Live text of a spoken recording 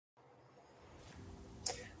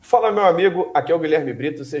Fala, meu amigo, aqui é o Guilherme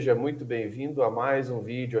Brito, seja muito bem-vindo a mais um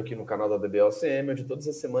vídeo aqui no canal da DBLCM, onde todas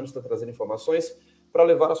as semanas estou trazendo informações para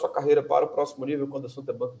levar a sua carreira para o próximo nível, quando o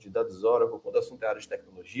assunto é banco de dados Oracle, quando o assunto é área de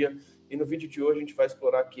tecnologia. E no vídeo de hoje a gente vai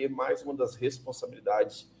explorar aqui mais uma das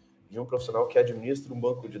responsabilidades de um profissional que administra um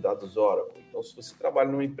banco de dados Oracle. Então, se você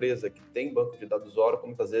trabalha numa empresa que tem banco de dados Oracle,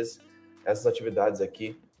 muitas vezes essas atividades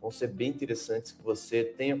aqui vão ser bem interessantes, que você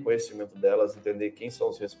tenha conhecimento delas, entender quem são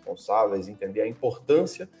os responsáveis, entender a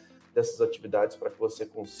importância dessas atividades para que você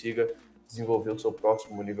consiga desenvolver o seu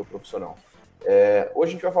próximo nível profissional.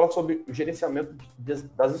 Hoje a gente vai falar sobre o gerenciamento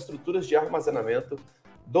das estruturas de armazenamento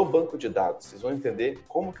do banco de dados. Vocês vão entender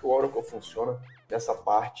como que o Oracle funciona nessa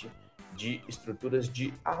parte de estruturas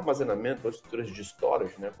de armazenamento, ou estruturas de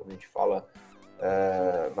storage, né, como a gente fala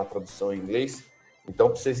na tradução em inglês. Então,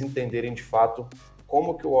 para vocês entenderem de fato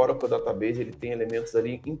como que o Oracle Database ele tem elementos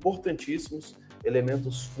ali importantíssimos,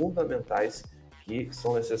 elementos fundamentais que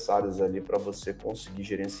são necessários ali para você conseguir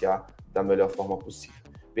gerenciar da melhor forma possível.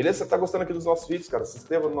 Beleza? Você está gostando aqui dos nossos vídeos, cara? Se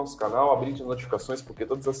inscreva no nosso canal, habilite as notificações, porque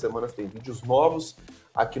todas as semanas tem vídeos novos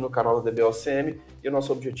aqui no canal da DBLCM e o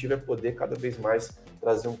nosso objetivo é poder cada vez mais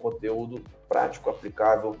trazer um conteúdo prático,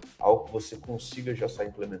 aplicável, algo que você consiga já estar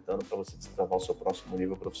implementando para você destravar o seu próximo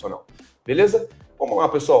nível profissional. Beleza? Vamos lá,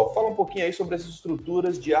 pessoal. Fala um pouquinho aí sobre as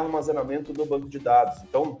estruturas de armazenamento do banco de dados.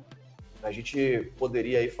 Então, a gente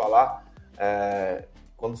poderia aí falar...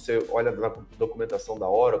 quando você olha na documentação da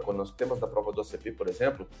Oracle, nos temas da prova do ACP, por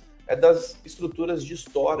exemplo, é das estruturas de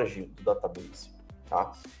storage do database,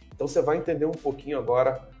 tá? Então você vai entender um pouquinho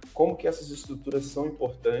agora como que essas estruturas são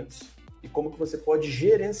importantes e como que você pode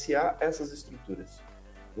gerenciar essas estruturas.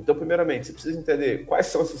 Então, primeiramente, você precisa entender quais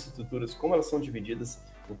são essas estruturas, como elas são divididas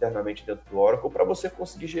internamente dentro do Oracle, para você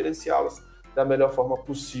conseguir gerenciá-las da melhor forma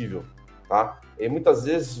possível, tá? E muitas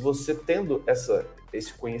vezes você tendo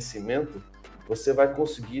esse conhecimento, você vai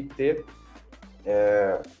conseguir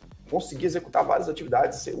conseguir executar várias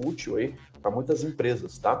atividades, ser útil aí para muitas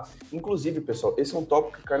empresas, tá? Inclusive, pessoal, esse é um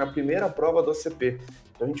tópico que cai na primeira prova do ACP.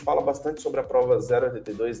 Então, a gente fala bastante sobre a prova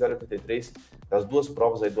 082, 083, das duas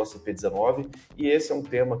provas aí do ACP 19, e esse é um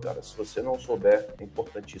tema, cara, se você não souber, é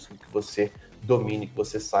importantíssimo que você domine, que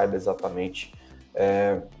você saiba exatamente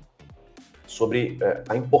sobre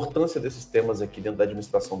a importância desses temas aqui dentro da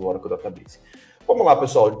administração do Oracle Database. Vamos lá,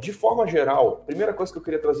 pessoal. De forma geral, primeira coisa que eu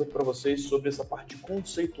queria trazer para vocês sobre essa parte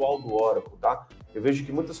conceitual do Oracle, tá? Eu vejo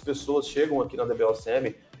que muitas pessoas chegam aqui na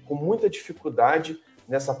DBLCM com muita dificuldade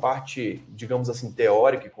nessa parte, digamos assim,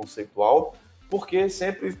 teórica e conceitual, porque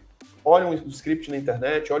sempre olham um script na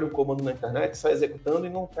internet, olham um comando na internet, sai executando e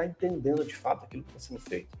não está entendendo de fato aquilo que está sendo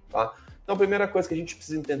feito, tá? Então, a primeira coisa que a gente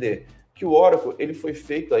precisa entender é que o Oracle ele foi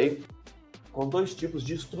feito aí com dois tipos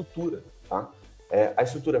de estrutura, tá? A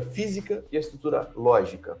estrutura física e a estrutura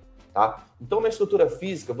lógica, tá? Então, na estrutura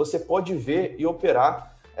física, você pode ver e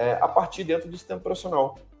operar a partir dentro do sistema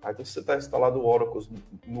operacional. Tá? Então, se você está instalado o Oracle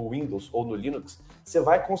no Windows ou no Linux, você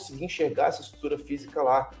vai conseguir enxergar essa estrutura física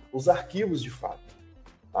lá, os arquivos de fato.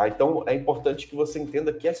 Tá? Então, é importante que você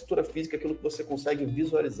entenda que a estrutura física é aquilo que você consegue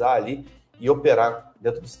visualizar ali e operar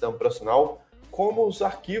dentro do sistema operacional, como os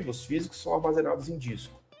arquivos físicos são armazenados em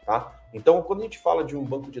disco. Tá? Então, quando a gente fala de um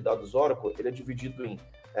banco de dados Oracle, ele é dividido em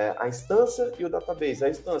a instância e o database. A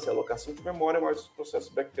instância é a alocação de memória mais os processos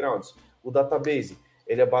backgrounds. O database,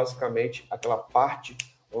 ele é basicamente aquela parte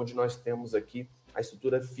onde nós temos aqui a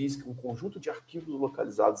estrutura física, um conjunto de arquivos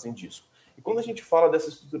localizados em disco. E quando a gente fala dessa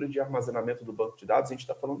estrutura de armazenamento do banco de dados, a gente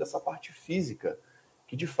está falando dessa parte física,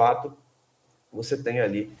 que de fato você tem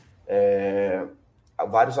ali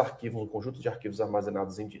vários arquivos, um conjunto de arquivos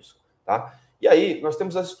armazenados em disco. Tá? E aí, nós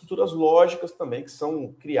temos as estruturas lógicas também, que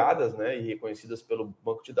são criadas, né, e reconhecidas pelo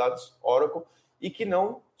banco de dados Oracle, e que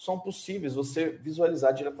não são possíveis você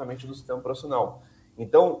visualizar diretamente do sistema operacional.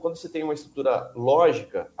 Então, quando você tem uma estrutura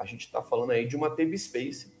lógica, a gente está falando aí de uma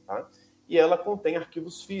tablespace, tá? E ela contém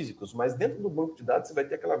arquivos físicos, mas dentro do banco de dados você vai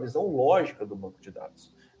ter aquela visão lógica do banco de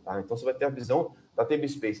dados. Tá? Então, você vai ter a visão da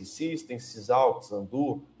tablespace system, sysalts,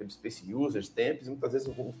 undo, tablespace users, temps, e muitas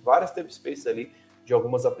vezes várias tablespaces ali de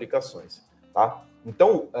algumas aplicações. Tá?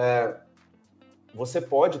 Então, você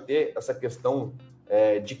pode ter essa questão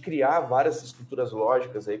de criar várias estruturas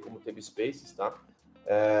lógicas aí, como tablespaces, tá?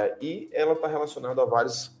 E ela está relacionada a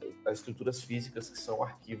várias estruturas físicas que são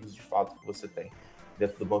arquivos de fato que você tem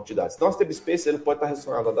dentro do banco de dados. Então, as tablespaces ele pode estar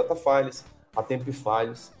relacionado a data files, a temp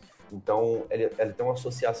files. Então, ele tem uma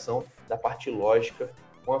associação da parte lógica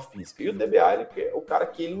com a física. E o DBA ele é o cara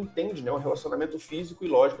que ele entende, né, o relacionamento físico e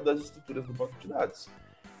lógico das estruturas do banco de dados.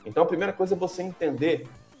 Então, a primeira coisa é você entender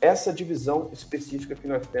essa divisão específica que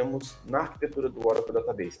nós temos na arquitetura do Oracle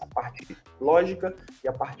Database, a parte lógica e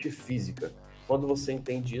a parte física. quando você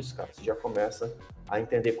entende isso, cara, você já começa a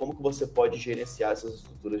entender como que você pode gerenciar essas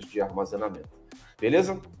estruturas de armazenamento.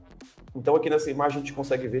 Beleza? Então, aqui nessa imagem, a gente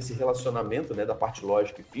consegue ver esse relacionamento, né, da parte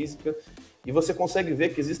lógica e física, e você consegue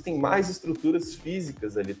ver que existem mais estruturas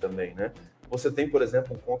físicas ali também, né? Você tem, por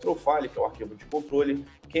exemplo, um control file, que é o arquivo de controle.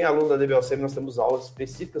 Quem é aluno da DBLCM, nós temos aulas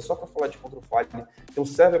específicas só para falar de control file. Tem um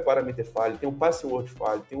server parameter file, tem um password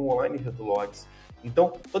file, tem um online redo logs.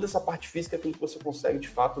 Então, toda essa parte física é aquilo que você consegue, de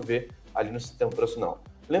fato, ver ali no sistema operacional.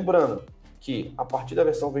 Lembrando que, a partir da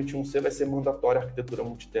versão 21C, vai ser mandatória a arquitetura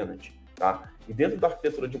multitenant, tá? E dentro da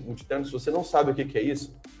arquitetura de multitenant, se você não sabe o que é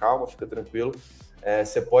isso, calma, fica tranquilo.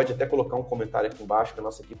 Você pode até colocar um comentário aqui embaixo, que a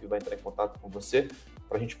nossa equipe vai entrar em contato com você,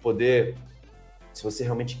 para a gente poder, se você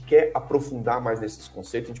realmente quer aprofundar mais nesses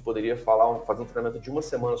conceitos, a gente poderia fazer um treinamento de uma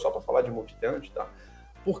semana só para falar de multitenant, tá?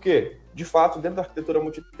 Porque, de fato, dentro da arquitetura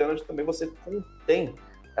multitenant também você contém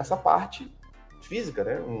essa parte física,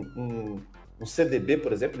 né? Um CDB,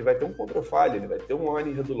 por exemplo, ele vai ter um control file, ele vai ter um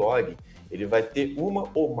online redo log, ele vai ter uma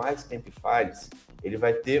ou mais temp files, ele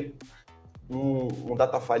vai ter um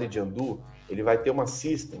data file de undo, ele vai ter uma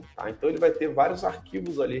system, tá? Então ele vai ter vários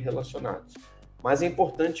arquivos ali relacionados. Mas é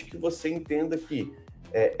importante que você entenda que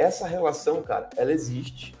essa relação, cara, ela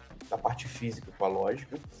existe da parte física com a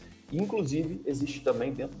lógica, e inclusive existe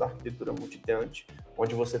também dentro da arquitetura multitenant,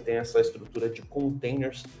 onde você tem essa estrutura de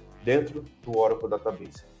containers dentro do Oracle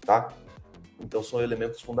Database, tá? Então são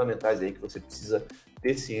elementos fundamentais aí que você precisa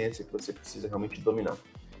ter ciência, que você precisa realmente dominar.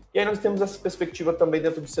 E aí nós temos essa perspectiva também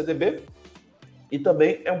dentro do CDB, e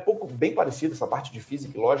também é um pouco bem parecido essa parte de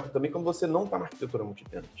física e lógica também quando você não está na arquitetura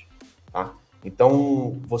multitenant, tá?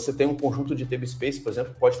 Então, você tem um conjunto de table space, por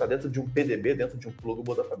exemplo, pode estar dentro de um PDB, dentro de um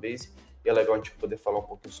pluggable database, e é legal a gente poder falar um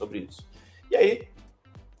pouquinho sobre isso. E aí,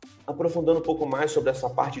 aprofundando um pouco mais sobre essa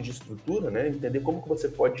parte de estrutura, né, entender como que você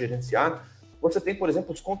pode gerenciar, você tem, por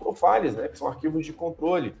exemplo, os control files, né, que são arquivos de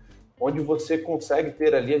controle, onde você consegue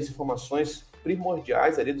ter ali as informações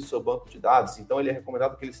primordiais ali do seu banco de dados. Então, ele é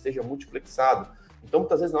recomendado que ele esteja multiplexado. Então,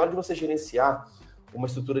 muitas vezes, na hora de você gerenciar uma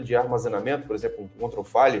estrutura de armazenamento, por exemplo, um control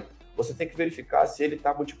file, você tem que verificar se ele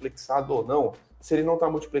está multiplexado ou não. Se ele não está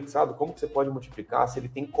multiplexado, como que você pode multiplicar? Se ele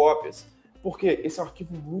tem cópias. Porque esse é um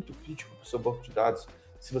arquivo muito crítico para o seu banco de dados.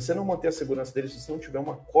 Se você não manter a segurança dele, se você não tiver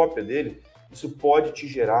uma cópia dele, isso pode te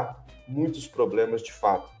gerar muitos problemas de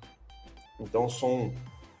fato. Então, são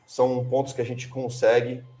pontos que a gente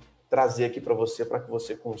consegue trazer aqui para que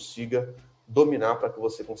você consiga dominar, para que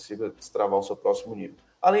você consiga destravar o seu próximo nível.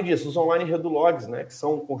 Além disso, os online redo logs, né, que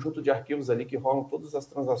são um conjunto de arquivos ali que rolam todas as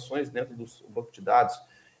transações dentro do banco de dados.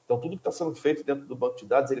 Então, tudo que está sendo feito dentro do banco de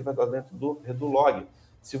dados, ele vai estar dentro do redo log.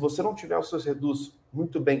 Se você não tiver os seus redus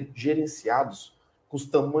muito bem gerenciados, com os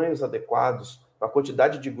tamanhos adequados, com a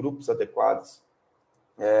quantidade de grupos adequados,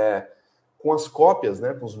 com as cópias,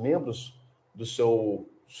 né, com os membros dos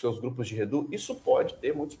seus grupos de redu, isso pode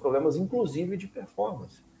ter muitos problemas, inclusive de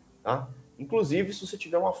performance, tá? Inclusive, se você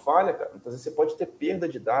tiver uma falha, cara, muitas vezes você pode ter perda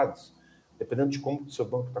de dados, dependendo de como o seu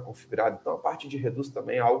banco está configurado. Então, a parte de reduz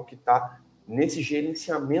também é algo que está nesse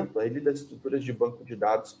gerenciamento aí das estruturas de banco de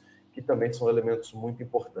dados, que também são elementos muito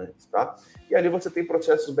importantes, tá? E ali você tem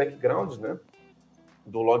processos backgrounds, né,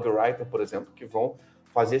 do log writer, por exemplo, que vão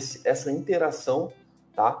fazer essa interação,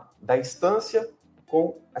 tá, da instância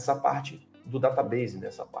com essa parte do database, né,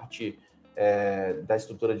 essa parte da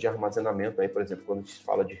estrutura de armazenamento, aí, por exemplo, quando a gente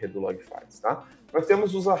fala de redo log files, tá? Nós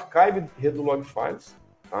temos os archive redo log files,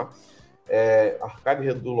 tá? Archive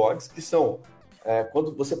redo logs, que são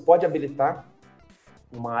quando você pode habilitar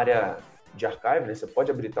uma área de archive, né? Você pode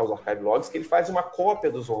habilitar os archive logs, que ele faz uma cópia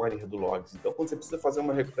dos online redo logs. Então, quando você precisa fazer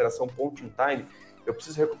uma recuperação point in time, eu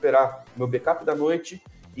preciso recuperar meu backup da noite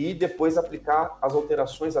e depois aplicar as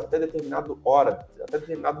alterações até determinada hora, até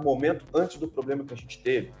determinado momento antes do problema que a gente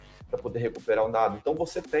teve, para poder recuperar um dado. Então,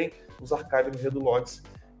 você tem os archive redo logs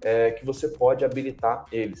que você pode habilitar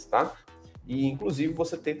eles, tá? E, inclusive,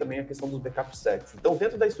 você tem também a questão dos backup sets. Então,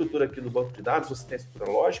 dentro da estrutura aqui do banco de dados, você tem a estrutura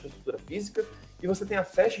lógica, a estrutura física, e você tem a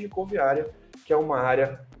fast recovery area, que é uma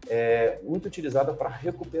área muito utilizada para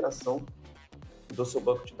recuperação do seu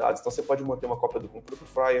banco de dados. Então, você pode manter uma cópia do Computer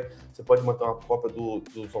Fryer, você pode manter uma cópia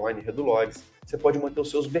dos online redo logs, você pode manter os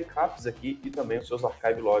seus backups aqui e também os seus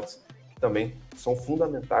archive logs, que também são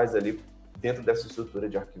fundamentais ali dentro dessa estrutura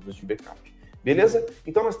de arquivos de backup. Beleza?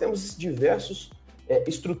 Então, nós temos diversas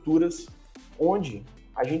estruturas onde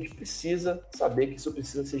a gente precisa saber que isso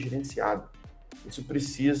precisa ser gerenciado. Isso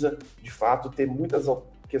precisa, de fato, ter muitas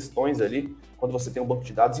questões ali quando você tem um banco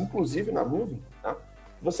de dados, inclusive na nuvem, tá?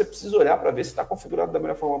 Você precisa olhar para ver se está configurado da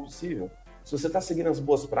melhor forma possível, se você está seguindo as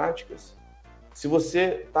boas práticas, se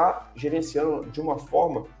você está gerenciando de uma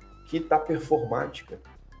forma que está performática,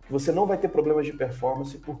 que que você não vai ter problemas de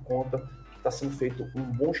performance por conta que está sendo feito um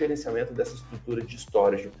bom gerenciamento dessa estrutura de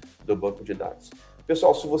storage do banco de dados.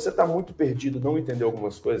 Pessoal, se você está muito perdido, não entendeu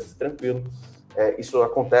algumas coisas, tranquilo. Isso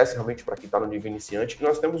acontece realmente para quem está no nível iniciante, que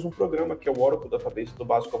nós temos um programa que é o Oracle Database do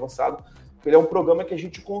Básico Avançado, que ele é um programa que a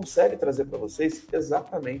gente consegue trazer para vocês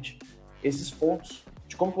exatamente esses pontos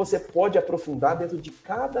de como você pode aprofundar dentro de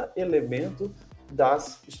cada elemento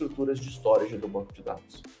das estruturas de storage do banco de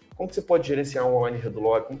dados. Como que você pode gerenciar um online redo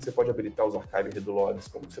log, como que você pode habilitar os archive redo logs,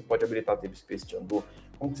 como que você pode habilitar a table space de undo,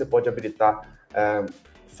 como que você pode habilitar,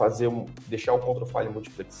 deixar o control file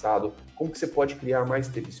multiplexado, como que você pode criar mais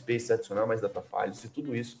table space, adicionar mais data files, e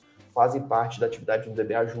tudo isso fazem parte da atividade do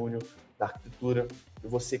DBA Júnior, da arquitetura, e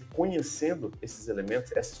você conhecendo esses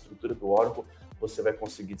elementos, essa estrutura do Oracle, você vai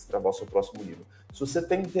conseguir destravar o seu próximo nível. Se você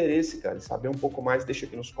tem interesse, cara, em saber um pouco mais, deixa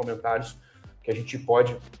aqui nos comentários que a gente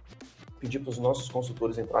pode pedir para os nossos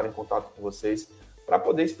consultores entrarem em contato com vocês para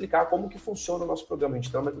poder explicar como que funciona o nosso programa. A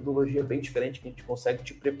gente tem uma metodologia bem diferente que a gente consegue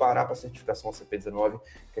te preparar para a certificação CP19,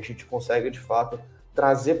 que a gente consegue, de fato,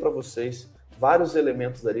 trazer para vocês vários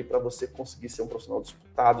elementos ali para você conseguir ser um profissional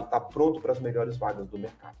disputado, estar pronto para as melhores vagas do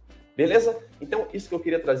mercado. Beleza? Então, isso que eu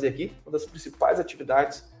queria trazer aqui, uma das principais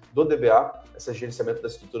atividades do DBA, esse gerenciamento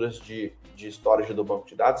das estruturas de storage do banco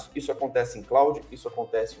de dados. Isso acontece em cloud, isso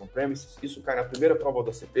acontece em on-premises, isso cai na primeira prova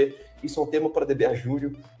da CP, isso é um tema para DBA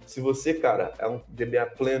Júnior. Se você, cara, é um DBA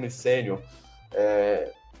pleno e sênior,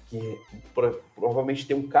 que provavelmente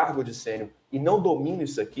tem um cargo de sênior e não domina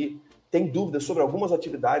isso aqui, tem dúvidas sobre algumas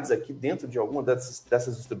atividades aqui dentro de alguma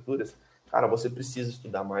dessas estruturas, cara, você precisa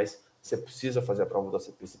estudar mais, você precisa fazer a prova da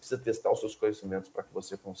CP, você precisa testar os seus conhecimentos para que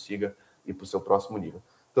você consiga ir para o seu próximo nível.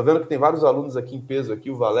 Estou vendo que tem vários alunos aqui em peso, aqui,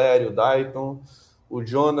 o Valério, o Dayton, o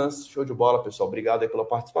Jonas. Show de bola, pessoal. Obrigado aí pela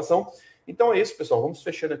participação. Então é isso, pessoal. Vamos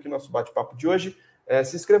fechando aqui o nosso bate-papo de hoje.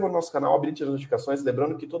 Se inscreva no nosso canal, habilite as notificações.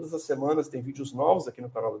 Lembrando que todas as semanas tem vídeos novos aqui no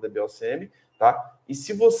canal da DBLCM, tá? E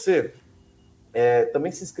se você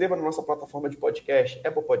também se inscreva na nossa plataforma de podcast,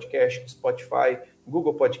 Apple Podcast, Spotify,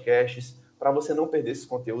 Google Podcasts, para você não perder esses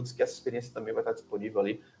conteúdos, que essa experiência também vai estar disponível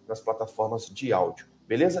ali nas plataformas de áudio.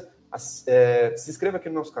 Beleza? Se inscreva aqui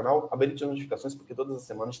no nosso canal, habilite as notificações, porque todas as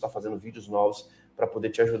semanas a gente está fazendo vídeos novos para poder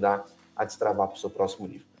te ajudar a destravar para o seu próximo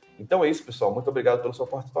nível. Então é isso, pessoal. Muito obrigado pela sua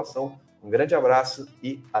participação. Um grande abraço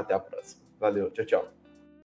e até a próxima. Valeu. Tchau, tchau.